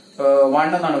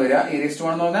 1 എന്നാണ് വരിക. e raised to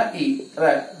 1 എന്ന് പറഞ്ഞാൽ e.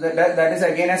 That is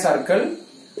again a circle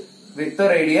with the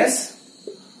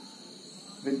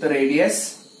radius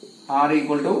r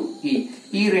equal to e.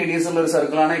 ഈ റേഡിയസ് ഉള്ള ഒരു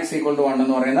സർക്കിൾ ആണ് x equal to 1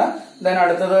 എന്ന് പറയുന്നത്. ദെൻ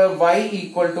അടുത്തത് y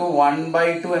equal to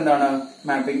 1/2 എന്താണ്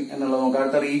മാപ്പിംഗ് എന്നുള്ളത് നോക്കാം.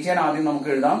 അടുത്ത റീജിയൻ ആദ്യം നമുക്ക്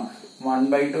എഴുതാം.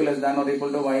 1/2 less than or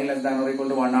equal to y less than or equal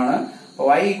to 1 ആണ്. അപ്പൊ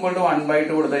y equal to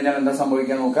 1/2 കൊടുത്തു കഴിഞ്ഞാൽ എന്താ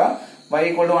സംഭവിക്കാൻ നോക്കാം. y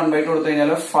equal to 1/2 കൊടുത്തു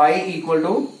കഴിഞ്ഞാൽ phi equal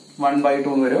to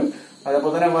 1/2 എന്ന് വരും.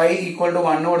 അതേപോലെ തന്നെ y equal to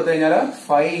 1 കൊടുത്തു കഴിഞ്ഞാൽ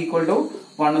phi equal to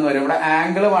 1 എന്ന് വരും. ഇവിടെ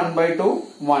ആംഗിൾ 1/2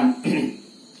 1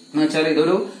 എന്ന് വെച്ചാൽ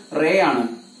ഇതൊരു റേ ആണ്.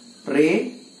 Ray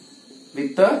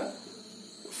with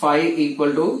phi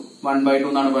equal to 1/2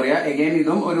 എന്നാണ് പറയാ. അഗൈൻ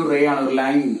ഇതും ഒരു റേ ആണ്, ഒരു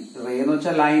ലൈൻ. റേ എന്ന്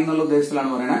വെച്ചാൽ ലൈൻ എന്നുള്ള ഉദ്ദേശത്തിലാണ്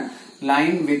പറയുന്നത്.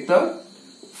 Line with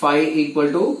phi equal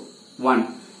to 1.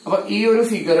 അപ്പൊ ഈ ഒരു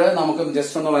ഫിഗർ നമുക്ക്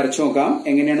ജസ്റ്റ് ഒന്ന് വരച്ചു നോക്കാം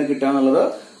എങ്ങനെയാണ് കിട്ടുക എന്നുള്ളത്.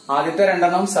 ആദ്യത്തെ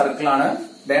രണ്ടെണ്ണം സർക്കിൾ ആണ്.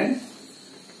 ദെൻ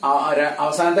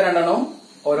അവസാനത്തെ രണ്ടെണ്ണം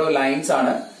ഓരോ ലൈൻസ്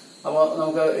ആണ്. അപ്പൊ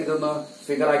നമുക്ക് ഇതൊന്ന്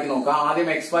ഫിഗർ ആക്കി നോക്കാം. ആദ്യം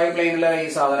XY പ്ലെയിനിലെ ഈ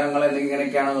സാധനങ്ങൾ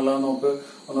എങ്ങനെയൊക്കെയാണെന്നുള്ളത് നമുക്ക്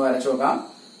ഒന്ന് വരച്ചു നോക്കാം.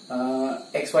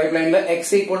 XY പ്ലെയിനിൽ x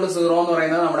equal to 0 എന്ന്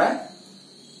പറയുന്നത് നമ്മുടെ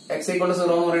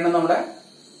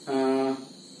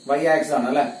വൈ ആക്സ് ആണ്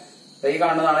അല്ലെ. ഈ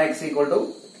കാണുന്നതാണ് x equal to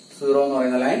 0 എന്ന്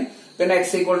പറയുന്ന ലൈൻ. പിന്നെ x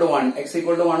equal to 1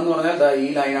 എന്ന് പറഞ്ഞാൽ ഈ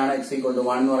ലൈനാണ് x equal to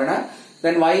 1 എന്ന് പറയുന്നത്.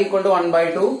 then y equal to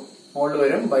 1/2 മുകളിൽ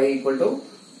വരും, y equal to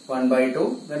 1/2.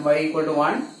 then y equal to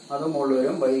 1 അത് മുകളിൽ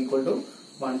വരും, y equal to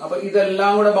 1. അപ്പൊ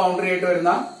ഇതെല്ലാം കൂടെ ബൗണ്ടറി ആയിട്ട്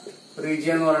വരുന്ന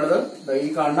റീജിയൻ എന്ന് പറയുന്നത് ഈ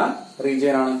കാണുന്ന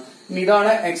റീജിയൻ ആണ്. ഇനി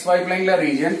ഇതാണ് XY പ്ലെയിനിലെ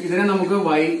റീജിയൻ. ഇതിനെ നമുക്ക്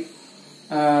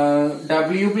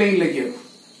W പ്ലെയിനിലേക്ക്,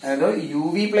 അതായത്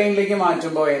UV പ്ലെയിനിലേക്ക്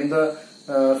മാറ്റുമ്പോൾ എന്ത്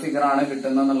ഫിഗർ ആണ്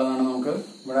കിട്ടുന്നത് എന്നുള്ളതാണ് നമുക്ക്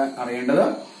ഇവിടെ അറിയേണ്ടത്.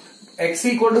 x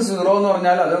equal to 0 എന്ന്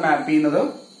പറഞ്ഞാൽ അത് മാപ്പ് ചെയ്യുന്നത്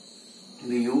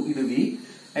ഇത് u, ഇത് v.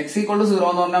 x equal to 0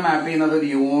 എന്ന് പറഞ്ഞാൽ മാപ്പ് ചെയ്യുന്നത് ഒരു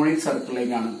യൂണിറ്റ്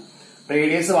സർക്കിളിലേക്കാണ്.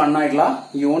 റേഡിയസ് 1 ആയിട്ടുള്ള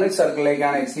യൂണിറ്റ്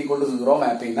സർക്കിളിലേക്കാണ് x equal to 0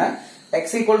 മാപ്പ് ചെയ്യുന്നത്. x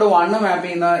equal to 1 മാപ്പ്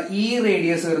ചെയ്യുന്ന ഈ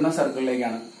റേഡിയസ് വരുന്ന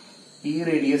സർക്കിളിലേക്കാണ്. ഈ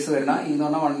റേഡിയസ് വരുന്ന എന്ന്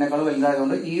പറഞ്ഞാൽ 1നേക്കാൾ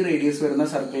വലുതായതുകൊണ്ട് ഈ റേഡിയസ് വരുന്ന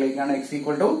സർക്കിളിലേക്കാണ് x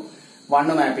equal to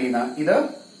 1 മാപ്പ് ചെയ്യുന്നത്. ഇത്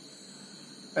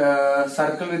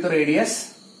സർക്കിൾ വിത്ത് റേഡിയസ്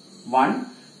 1,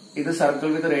 ഇത് സർക്കിൾ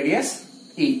വിത്ത് റേഡിയസ്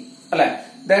e അല്ലെ.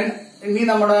 ദെൻ ഇനി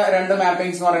നമ്മുടെ രണ്ട്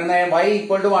മാപ്പിംഗ്സ് എന്ന് പറയുന്നത് y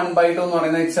equal to 1/2 എന്ന്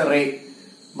പറയുന്നത് it's A ray.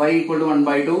 y equal to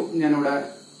 1/2 ഞാനിവിടെ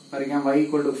വരയ്ക്കാം. y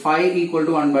equal to 5 equal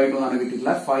to 1/2 എന്നാണ്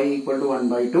കിട്ടിയിട്ടുള്ളത്. 5 equal to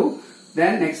 1/2.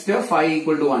 Then next 5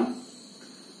 equal to 1.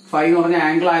 5 എന്ന് പറഞ്ഞ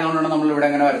ആംഗിൾ ആയതുകൊണ്ടാണ് നമ്മൾ ഇവിടെ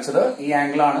എങ്ങനെ വരച്ചത്. ഈ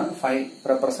ആംഗിൾ ആണ് 5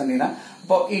 റെപ്രസെന്റ് ചെയ്യുന്നത്.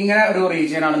 അപ്പൊ ഇങ്ങനെ ഒരു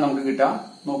റീജിയൻ ആണ് നമുക്ക് കിട്ടുക.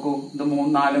 നോക്കൂ, ഇത് 3,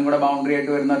 4 കൂടെ ബൗണ്ടറി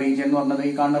ആയിട്ട് വരുന്ന റീജിയൻ എന്ന് പറഞ്ഞത്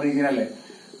ഈ കാണുന്ന റീജിയൻ അല്ലേ.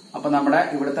 അപ്പൊ നമ്മുടെ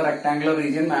ഇവിടുത്തെ റെക്ടാംഗുലർ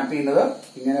റീജിയൻ മാപ്പ് ചെയ്യുന്നത്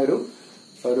ഇങ്ങനെ ഒരു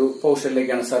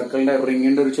പോർഷനിലേക്കാണ്. സർക്കിളിന്റെ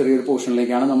റിംഗിന്റെ ഒരു ചെറിയൊരു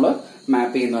പോർഷനിലേക്കാണ് നമ്മൾ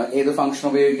മാപ്പ് ചെയ്യുന്നത്. ഏത് ഫംഗ്ഷൻ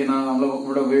ഉപയോഗിക്കുന്നത്? നമ്മൾ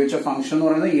ഇവിടെ ഉപയോഗിച്ച ഫംഗ്ഷൻ എന്ന്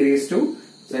പറയുന്നത്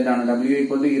e⁻z ആണ്. w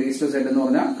equal to e⁻z എന്ന്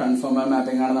പറഞ്ഞ കൺഫോർമൽ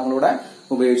മാപ്പിംഗ് ആണ് നമ്മളിവിടെ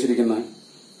ഉപയോഗിച്ചിരിക്കുന്നത്.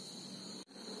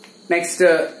 Next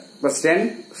question,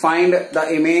 find the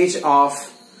image of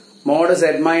mod z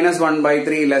minus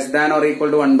 1/3 less than or equal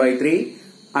to 1/3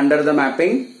 under the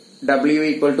mapping w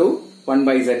equal to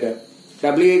 1/z.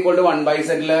 w equal to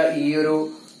 1/z ഈ ഒരു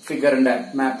ഫിഗറിന്റെ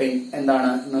mapping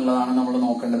എന്താണ് എന്നുള്ളതാണ് നമ്മൾ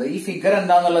നോക്കേണ്ടത്. ഈ ഫിഗർ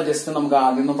എന്താണെന്നുള്ള ജസ്റ്റ് നമുക്ക്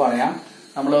ആദ്യം ഒന്ന് പറയാം.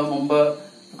 നമ്മൾ മുമ്പ്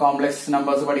കോംപ്ലക്സ്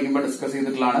നമ്പേഴ്സ് പഠിക്കുമ്പോൾ ഡിസ്കസ്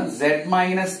ചെയ്തിട്ടുള്ളതാണ്. z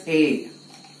minus a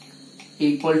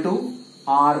equal to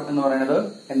r എന്ന് പറയുന്നത്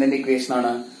എന്തിന്റെ ഇക്വേഷൻ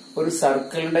ആണ്? ഒരു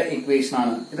സർക്കിളിന്റെ ഇക്വേഷൻ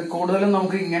ആണ്. ഇത് കൂടുതലും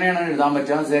നമുക്ക് ഇങ്ങനെയാണ് എഴുതാൻ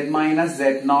പറ്റുക. z minus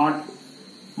z0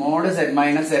 mod z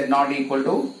minus z0 equal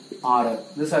to r.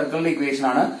 ഇത് സർക്കിളിന്റെ ഇക്വേഷൻ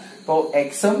ആണ്. ഇപ്പോ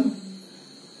x ഉം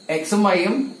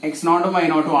y-ഉം x0 ഉം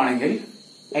y0 ഉം ആണെങ്കിൽ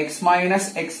x minus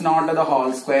x0 the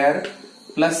whole square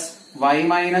plus y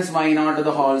minus y0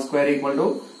 the whole square equal to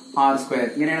r square.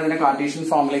 ഇങ്ങനെയാണ് ഇതിന്റെ കാർട്ടീഷ്യൻ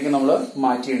ഫോമിലേക്ക് നമ്മൾ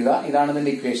മാറ്റി എഴുതുക. ഇതാണ്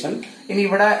ഇതിന്റെ ഇക്വേഷൻ. ഇനി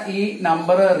ഇവിടെ ഈ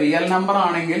നമ്പർ റിയൽ നമ്പർ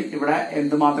ആണെങ്കിൽ ഇവിടെ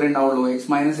എന്ത് മാത്രമേ ഉണ്ടാവുള്ളൂ? x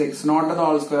minus x0 the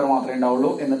whole square മാത്രമേ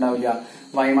ഉണ്ടാവുള്ളൂ, എന്നുണ്ടാവില്ല.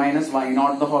 y minus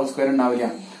y0 the whole square ഉണ്ടാവില്ല.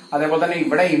 അതേപോലെ തന്നെ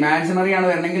ഇവിടെ ഇമാജിനറി ആണ്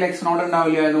വരണമെങ്കിൽ x0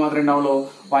 ഉണ്ടാവില്ല, എന്ന് മാത്രമേ ഉണ്ടാവുള്ളൂ,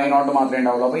 y0 മാത്രമേ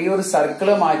ഉണ്ടാവുള്ളൂ. അപ്പൊ ഈ ഒരു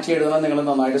സർക്കിള് മാറ്റി എഴുതുന്നത് നിങ്ങൾ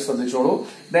നന്നായിട്ട് ശ്രദ്ധിച്ചോളൂ.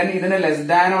 ദെൻ ഇതിന് less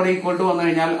than or equal to വന്നു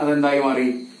കഴിഞ്ഞാൽ അതെന്തായി മാറി?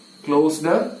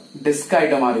 ക്ലോസ്ഡ് ഡിസ്ക്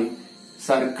ആയിട്ട് മാറി.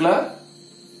 സർക്കിള്,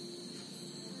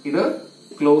 ഇത്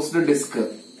closed disk.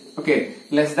 Okay,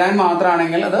 less than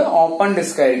മാത്രമാണെങ്കിൽ അത് ഓപ്പൺ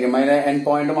ഡിസ്ക് ആയിരിക്കും, അതിന്റെ എൻഡ്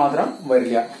പോയിന്റ് മാത്രം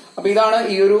വരില്ല. അപ്പൊ ഇതാണ്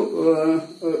ഈ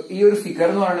ഒരു ഫിഗർ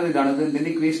എന്ന് പറയുന്നത്. ഇതാണ്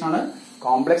ഇതിന്റെ ഇക്വേഷൻ ആണ്.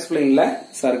 കോംപ്ലക്സ് പ്ലെയിനിലെ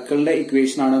സർക്കിളിന്റെ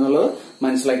ഇക്വേഷൻ ആണെന്നുള്ളത്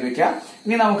മനസ്സിലാക്കി വെക്കുക.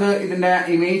 ഇനി നമുക്ക് ഇതിന്റെ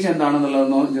ഇമേജ്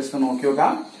എന്താണെന്നുള്ളതെന്ന് ജസ്റ്റ് നോക്കി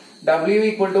നോക്കാം. w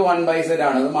equal to 1/z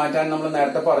ആണ്. ഇത് മാറ്റാൻ നമ്മൾ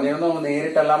നേരത്തെ പറഞ്ഞിരുന്നു. നമ്മൾ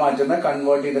നേരിട്ടല്ല മാറ്റുന്നത്,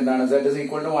 കൺവേർട്ട് ചെയ്തിട്ടാണ്. z is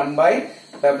equal to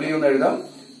 1/w എന്ന് എഴുതും.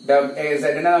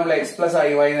 z നെ നമ്മൾ x plus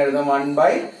iy എന്ന് എഴുതും.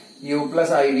 1/u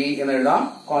plus iv എന്ന് എഴുതാം.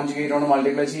 കോൺജുഗേറ്റ് കൊണ്ട്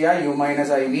മൾട്ടിപ്ലൈ ചെയ്യുക. u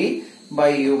minus iv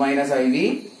by u minus iv,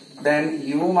 then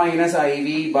u minus iv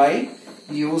by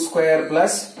u square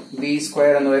plus v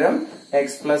square എന്ന് വരും. x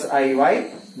plus iy,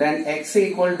 then x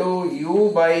equal to u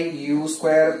by u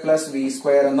square plus v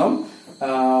square എന്നും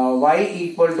y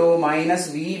equal to minus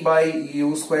v by u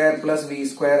square plus v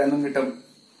square എന്നും കിട്ടും.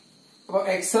 അപ്പൊ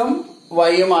x ഉം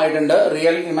y ഉം ആയിട്ടുണ്ട്.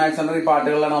 Real imaginary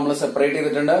പാർട്ടുകളാണ് നമ്മൾ സെപ്പറേറ്റ്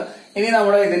ചെയ്തിട്ടുണ്ട്. ഇനി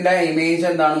നമ്മൾ ഇതിന്റെ ഇമേജ്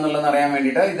എന്താണെന്നുള്ളത് അറിയാൻ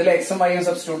വേണ്ടിയിട്ട് ഇതിൽ എക്സും വൈയും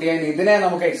സബ്സ്റ്റിറ്റ്യൂട്ട് ചെയ്യാൻ ഇതിനെ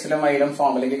നമുക്ക് എക്സിലും വൈയിലും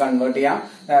ഫോമിലേക്ക് കൺവേർട്ട് ചെയ്യാം.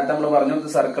 നേരത്തെ നമ്മൾ പറഞ്ഞു ഇത്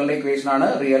സർക്കിളിന്റെ ഇക്വേഷൻ ആണ്.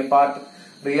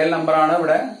 റിയൽ നമ്പർ ആണ്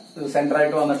ഇവിടെ സെന്റർ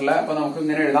ആയിട്ട് വന്നിട്ടുള്ളത്. അപ്പൊ നമുക്ക്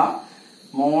ഇങ്ങനെ എഴുതാം.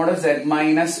 Mode z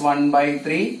minus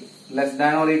 1/3 less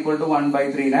than or equal to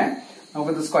 1/3 നെ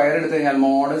നമുക്ക് ഇത് സ്ക്വയർ എടുത്തു കഴിഞ്ഞാൽ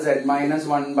mode z minus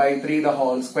 1/3 the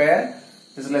whole square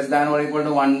is less than or equal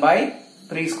to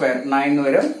 1/3 square 9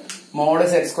 വരും. മോഡ്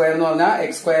z സ്ക്വയർ എന്ന് പറഞ്ഞാൽ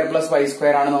x square plus y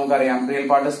square ആണ് നമുക്കറിയാം. Real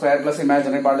part square plus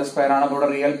imaginary part square ആണ്. അപ്പോൾ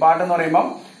റിയൽ പാർട്ട് എന്ന് പറയുമ്പോൾ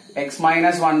x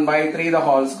minus 1/3 the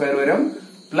whole square വരും.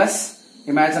 പ്ലസ്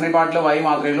ഇമാജിനറി പാർട്ടിൽ y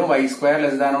മാത്രമേ ഉള്ളൂ. y square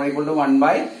less than or equal to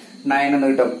 1/9 എന്ന്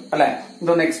കിട്ടും അല്ലെ.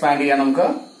 ഇതൊന്ന് എക്സ്പാൻഡ് ചെയ്യാം നമുക്ക്.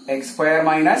 x square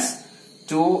minus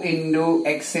 2 into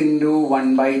x into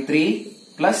 1/3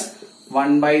 plus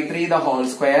 1/3 the whole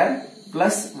square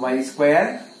plus y square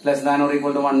less than or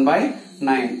equal to 1/9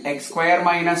 9. X square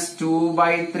minus 2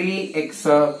 by 3 x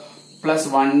plus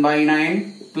 1 by 9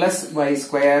 plus y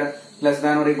square less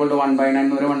than or equal to 1 by 9.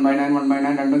 1 by 9, 1 by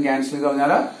 9 രണ്ടും cancel ചെയ്ത്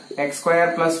പറഞ്ഞാൽ x square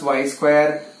plus y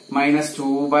square minus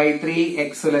 2 by 3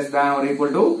 x less than or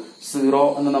equal to 0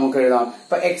 എന്ന് നമുക്ക് എഴുതാം.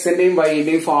 ഇപ്പൊ x ന്റെയും y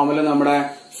ന്റെയും ഫോമിൽ നമ്മുടെ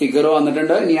ഫിഗർ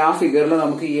വന്നിട്ടുണ്ട്. ഇനി ആ ഫിഗറിൽ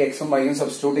നമുക്ക് ഈ എക്സും വൈയും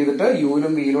സബ്സ്റ്റിറ്റ്യൂട്ട് ചെയ്തിട്ട്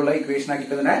യുയിലും വിയിലുള്ള ഇക്വേഷൻ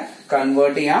ആക്കിയിട്ട് ഇതിനെ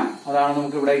കൺവേർട്ട് ചെയ്യാം. അതാണ്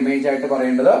നമുക്ക് ഇവിടെ ഇമേജ് ആയിട്ട്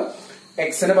പറയേണ്ടത്.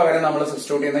 എക്സിന് പകരം നമ്മൾ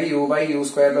സബ്സ്റ്റിറ്റ്യൂട്ട് ചെയ്യുന്നത് U by U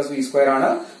square plus V square ആണ്.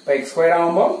 അപ്പൊ എക്സ് സ്ക്വയർ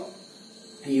ആകുമ്പോൾ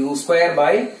U square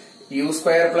by U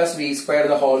square plus V square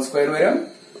the whole square വരും,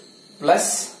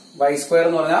 പ്ലസ് വൈ സ്ക്വയർ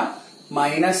എന്ന് പറഞ്ഞാൽ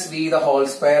minus we the whole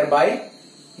square by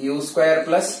U square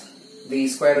plus V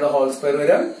square the whole square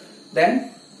വരും. Then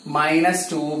minus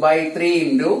 2 by 3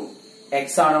 into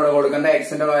X ആണ് ഇവിടെ കൊടുക്കേണ്ടത്.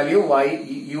 എക്സിന്റെ value y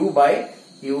U by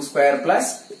U square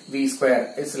plus V square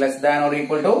is less than or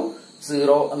equal to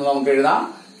 0 എന്ന് നമുക്ക് എഴുതാം.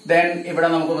 Then ഇവിടെ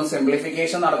നമുക്കൊന്ന്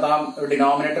സിംപ്ലിഫിക്കേഷൻ നടത്താം.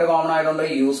 ഡിനോമിനേറ്റർ കോമൺ ആയതുകൊണ്ട്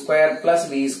U square plus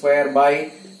V square by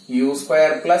U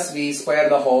square plus V square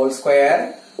the whole square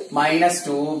minus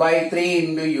 2 by 3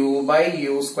 into U by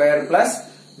U square plus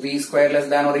V square less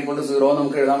than or equal to 0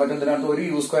 നമുക്ക് എഴുതാൻ പറ്റും. ഇതിനകത്ത് ഒരു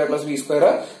U square plus V square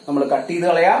നമ്മൾ cut ചെയ്ത്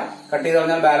കളയാം. Cut ചെയ്ത്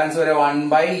കളഞ്ഞാൽ ബാലൻസ് വരെ 1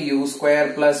 by U square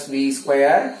plus V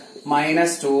square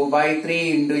minus 2 by 3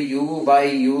 into U by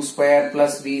U square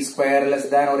plus V square less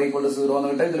than or equal to 0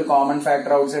 എന്ന് കിട്ടും. ഇതിൽ കോമൺ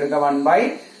ഫാക്ടർ ഔട്ട്സ് എടുക്കുക. 1 by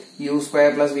U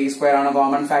square plus V square ആണ്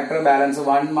common factor. Balance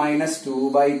 1 minus 2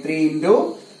 by 3 into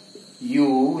U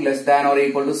less than or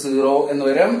equal to 0 എന്ന്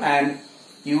വരും. And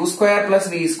you square plus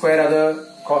V square അത്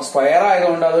square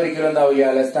ആയതുകൊണ്ട് അത് ഒരിക്കലും എന്താവില്ല,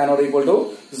 less than or equal to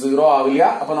 0 ആവില്ല.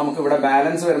 അപ്പൊ നമുക്ക് ഇവിടെ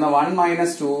ബാലൻസ് വരുന്ന 1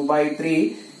 minus 2 by 3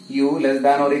 U less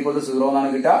than or equal to 0 എന്നാണ്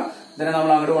കിട്ടുക. ഇതിനെ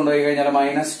നമ്മൾ അങ്ങോട്ട് കൊണ്ടുപോയി കഴിഞ്ഞാൽ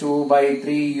minus 2 by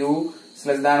 3 U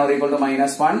less than or equal to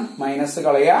 -1 minus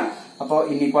കളയുക. അപ്പൊ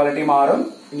ഇൻഇക്വാലിറ്റി മാറും.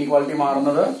 ഇൻഇക്വാലിറ്റി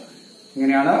മാറുന്നത്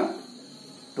ഇങ്ങനെയാണ്.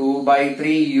 2 by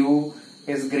 3 U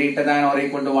is greater than or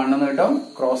equal to 1 എന്ന് കിട്ടും.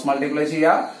 ക്രോസ് മൾട്ടിപ്ലൈ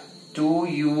ചെയ്യുക.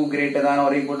 2u greater than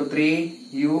or equal to 3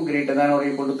 u greater than or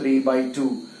equal to 3 by 2.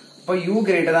 അപ്പൊ u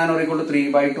greater than or equal to 3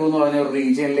 by 2 എന്ന് പറഞ്ഞ ഒരു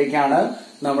റീജിയനിലേക്കാണ്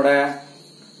നമ്മുടെ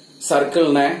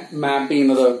സർക്കിളിനെ മാപ്പ്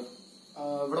ചെയ്യുന്നത്.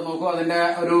 ഇവിടെ നോക്കൂ, അതിന്റെ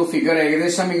ഒരു ഫിഗർ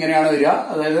ഏകദേശം ഇങ്ങനെയാണ് വരിക.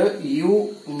 അതായത് u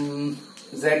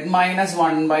z minus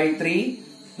 1 by 3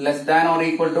 less than or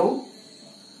equal to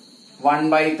 1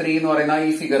 by 3 എന്ന് പറയുന്ന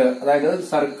ഈ ഫിഗർ, അതായത്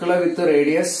circle with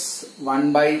radius 1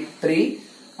 by 3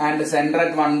 and centre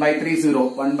at 1 by 3 0.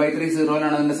 1 by 3 0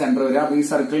 അതിന്റെ സെന്റർ വരിക. അപ്പൊ ഈ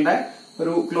സർക്കിളിന്റെ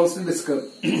ഒരു ക്ലോസ്ഡ്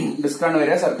ഡിസ്ക് ആണ്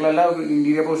വരിക. സർക്കിൾ അല്ല,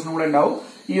 ഇന്റീരിയർ പോർഷനും കൂടെ ഉണ്ടാവും.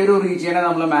 ഈ ഒരു റീജിയനെ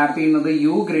നമ്മൾ മാപ്പ് ചെയ്യുന്നത്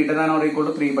U greater than or equal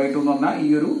to 3 by 2 എന്ന് പറഞ്ഞാൽ ഈ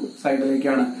ഒരു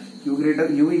സൈഡിലേക്കാണ്.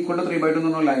 യു ഈക്വൽ ടു 3 by 2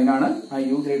 എന്നുള്ള ലൈനാണ്. ആ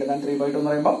യു ഗ്രേറ്റർ ദാൻ 3 by 2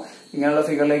 എന്ന് പറയുമ്പോൾ ഇങ്ങനെയുള്ള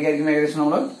ഫിഗറിലേക്കായിരിക്കും ഏകദേശം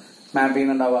നമ്മൾ മാപ്പ്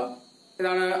ചെയ്യുന്നുണ്ടാവുക.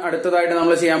 ഇതാണ് അടുത്തതായിട്ട്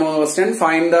നമ്മൾ ചെയ്യാൻ പോകുന്ന question.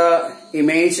 Find the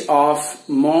image of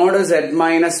mode z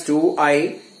minus 2i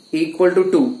equal to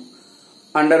 2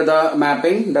 under the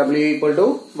mapping w equal to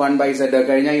 1 by z.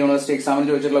 കഴിഞ്ഞ യൂണിവേഴ്സിറ്റി എക്സാമിന്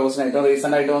ചോദിച്ചിട്ടുള്ള ക്വസ്റ്റൻ, ഏറ്റവും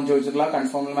റീസെന്റ് ആയിട്ട് ചോദിച്ചിട്ടുള്ള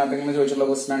കൺഫോർമൽ മാപ്പിംഗിന് ചോദിച്ചിട്ടുള്ള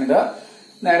ക്വസ്റ്റൻ ആണ് ഇത്.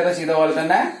 നേരത്തെ ചെയ്ത പോലെ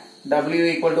തന്നെ w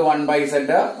equal to 1 by z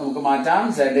നമുക്ക് മാറ്റാം.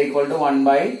 z equal to 1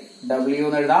 by w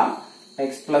എന്ന് എഴുതാം.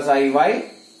 x plus iy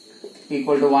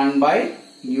equal to 1 by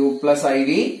u plus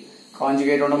iv.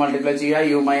 Conjugate കൊണ്ട് മൾട്ടിപ്ലൈ ചെയ്യുക.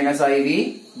 u minus iv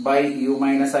by u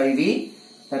minus iv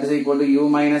that is equal to u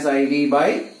minus iv by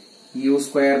u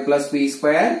square plus v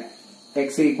square. x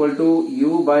equal to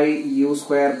u by u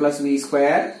square plus v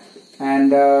square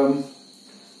and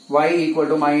y equal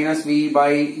to minus v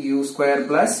by u square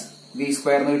plus v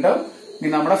square എന്ന് കിട്ടും. ഇനി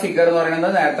നമ്മുടെ figure എന്ന്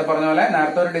പറയുന്നത് നേരത്തെ പറഞ്ഞ പോലെ,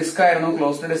 നേരത്തെ ഒരു ഡിസ്ക് ആയിരുന്നു,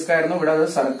 ക്ലോസ്ഡ് ഡിസ്ക് ആയിരുന്നു. ഇവിടെ അത്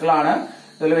സർക്കിൾ ആണ്.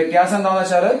 ഇതിൽ വ്യത്യാസം എന്താണെന്ന്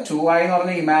വെച്ചാൽ 2i എന്ന്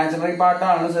പറഞ്ഞ ഇമാജിനറി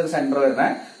പാർട്ടാണ് സെന്റർ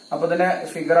വരുന്നത്. അപ്പൊ ഇതിന്റെ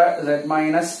figure z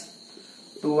minus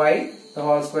 2i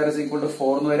whole square is equal to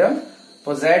 4 എന്ന് വരും.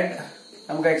 അപ്പൊ z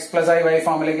നമുക്ക് x പ്ലസ് i y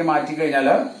ഫോമിലേക്ക് മാറ്റി കഴിഞ്ഞാൽ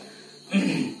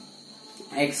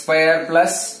x square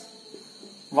plus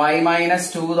y minus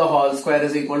 2 the whole square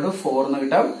is equal to 4 എന്ന്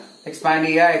കിട്ടും. എക്സ്പാൻഡ്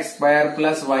ചെയ്യുക. x square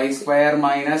plus y square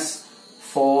minus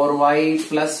 4y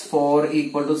plus 4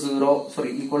 equal to 0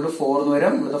 equal to 4 എന്ന്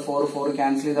വരും. ഇവിടുത്തെ 4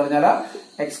 ക്യാൻസൽ ചെയ്ത് കഴിഞ്ഞാൽ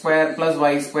x square plus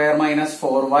y square minus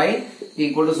 4y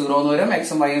equal to 0 എന്ന് വരും. x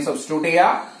ഉം y ഉം സബ്സ്റ്റിറ്റ്യൂട്ട്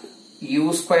ചെയ്യുക. u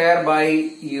square by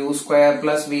u square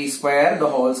plus v square the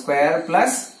whole square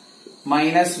plus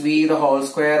minus v the whole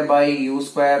square by u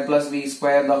square plus v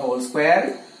square the whole square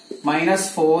minus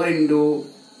 4 into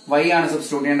y ആണ്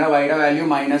substitute ചെയ്യേണ്ടത്. y യുടെ value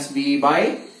minus v by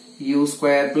u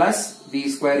square plus v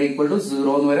square equal to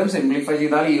 0 എന്ന് വരും. Simplify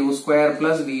ചെയ്താൽ u square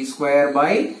plus v square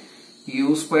by u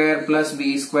square plus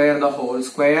v square the whole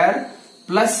square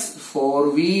plus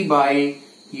 4v by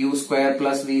u square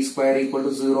plus v square equal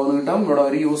to 0 എന്ന് കിട്ടും. ഇവിടെ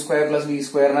ഒരു u square plus v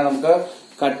square നമുക്ക്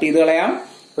cut ചെയ്ത് കളയാം.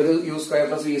 ഒരു u square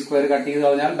plus v square cut ചെയ്ത്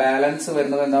കളഞ്ഞാൽ ബാലൻസ്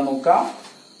വരുന്നത് എന്താ നോക്കാം.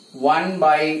 1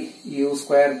 by u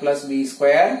square plus v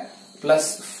square plus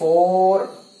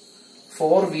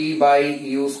 4v by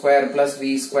u square plus v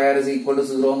square is equal to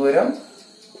 0 എന്ന് വരും.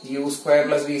 u square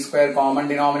plus v square common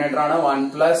denominator ആണ്. 1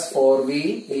 plus 4v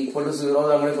equal to 0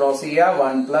 നമ്മൾ cross ചെയ്യുക.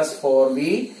 1 plus 4v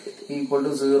equal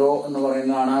to 0 എന്ന്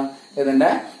പറയുന്നതാണ് ഇതിന്റെ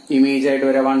image ആയിട്ട്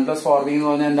വരിക. 1 plus 4v എന്ന്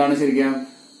പറഞ്ഞാൽ എന്താണ് ശരിക്കും?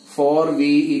 4v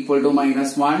equal to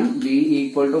minus 1, v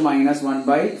equal to minus 1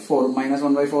 by 4. Minus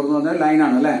 1 by 4 എന്ന് പറഞ്ഞാൽ ലൈൻ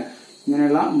ആണ് അല്ലെ.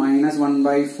 ഇങ്ങനെയുള്ള minus 1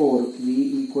 by 4, v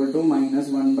equal to minus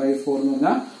 1 by 4 എന്ന്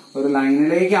പറഞ്ഞാൽ ഒരു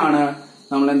ലൈനിലേക്കാണ്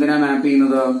നമ്മൾ എന്തിനാ മാപ്പ്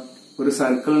ചെയ്യുന്നത്? ഒരു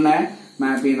സർക്കിളിനെ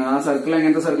മാപ്പ് ചെയ്യുന്നത്. ആ സർക്കിൾ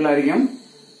എങ്ങനത്തെ സർക്കിൾ ആയിരിക്കും?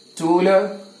 2ല്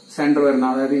സെന്റർ വരുന്ന,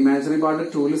 അതായത് ഇമാജിനറി പാർട്ട്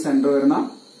 2ല് സെന്റർ വരുന്ന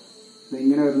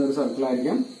ഇങ്ങനെ വരുന്ന ഒരു സർക്കിൾ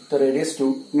ആയിരിക്കും. റേഡിയസ് 2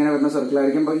 ഇങ്ങനെ വരുന്ന സർക്കിൾ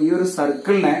ആയിരിക്കും. അപ്പൊ ഈ ഒരു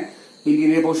സർക്കിളിനെ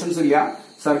ഇന്റീരിയർ പോർഷൻസ് ഇല്ല,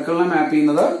 സർക്കിളിനെ മാപ്പ്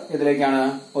ചെയ്യുന്നത് ഇതിലേക്കാണ്,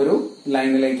 ഒരു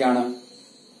ലൈനിലേക്കാണ്.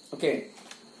 ഓക്കെ,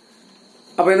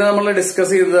 അപ്പൊ ഇന്ന് നമ്മൾ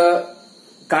ഡിസ്കസ് ചെയ്തത്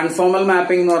കൺഫോർമൽ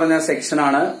മാപ്പിംഗ് എന്ന് പറഞ്ഞ സെക്ഷൻ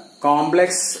ആണ്.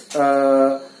 കോംപ്ലക്സ്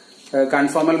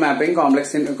കൺഫോർമൽ മാപ്പിംഗ്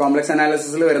കോംപ്ലക്സ്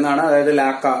അനാലിസിസിൽ വരുന്നതാണ്. അതായത്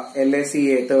LACA,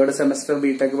 LACA third semester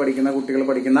BTech പഠിക്കുന്ന കുട്ടികൾ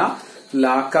പഠിക്കുന്ന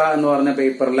LACA എന്ന് പറഞ്ഞ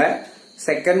പേപ്പറിലെ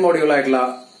സെക്കൻഡ് മോഡ്യൂൾ ആയിട്ടുള്ള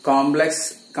കോംപ്ലക്സ്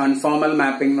കൺഫോർമൽ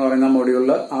മാപ്പിംഗ് എന്ന് പറയുന്ന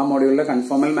മോഡ്യൂളിൽ, ആ മോഡ്യൂളിലെ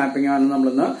കൺഫോർമൽ മാപ്പിംഗ് ആണ്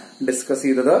നമ്മളിന്ന് ഡിസ്കസ്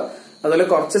ചെയ്തത്. അതുപോലെ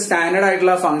കുറച്ച് സ്റ്റാൻഡേർഡ്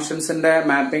ആയിട്ടുള്ള ഫംഗ്ഷൻസിന്റെ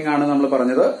മാപ്പിംഗ് ആണ് നമ്മൾ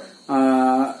പറഞ്ഞത്.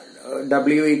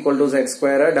 w equal to z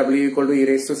square, w equal to e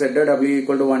raised to z, w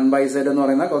equal to 1 by z എന്ന്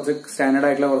പറയുന്ന കുറച്ച് സ്റ്റാൻഡേർഡ്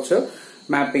ആയിട്ടുള്ള കുറച്ച്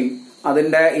മാപ്പിംഗ്,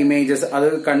 അതിന്റെ ഇമേജസ്,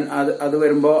 അത്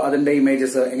വരുമ്പോ അതിന്റെ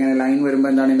ഇമേജസ് എങ്ങനെ, ലൈൻ വരുമ്പോ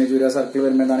എന്താണ് ഇമേജ് വരിക, സർക്കിൾ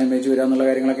വരുമ്പോ എന്താണ് ഇമേജ് വരിക എന്നുള്ള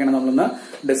കാര്യങ്ങളൊക്കെയാണ് നമ്മളിന്ന്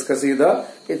ഡിസ്കസ്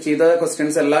ചെയ്ത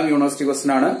ക്വസ്റ്റ്യൻസ് എല്ലാം യൂണിവേഴ്സിറ്റി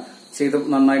ക്വസ്റ്റ്യൻ ആണ്. ചെയ്ത്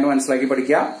നന്നായിട്ട് മനസ്സിലാക്കി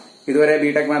പഠിക്കുക. ഇതുവരെ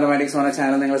BTech Mathematics എന്ന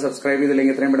ചാനൽ നിങ്ങൾ സബ്സ്ക്രൈബ്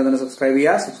ചെയ്തില്ലെങ്കിൽ എത്രയും പെട്ടെന്ന് സബ്സ്ക്രൈബ്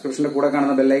ചെയ്യുക. സബ്സ്ക്രിപ്ഷന്റെ കൂടെ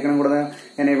കാണുന്ന ബെല്ലൈക്കണും കൂടെ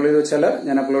എനേബിൾ ചെയ്ത് വെച്ചാൽ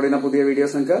ഞാൻ അപ്ലോഡ് ചെയ്യുന്ന പുതിയ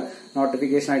വീഡിയോസ് നിങ്ങൾക്ക്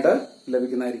നോട്ടിഫിക്കേഷൻ ആയിട്ട്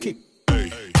ലഭിക്കുന്നതായിരിക്കും.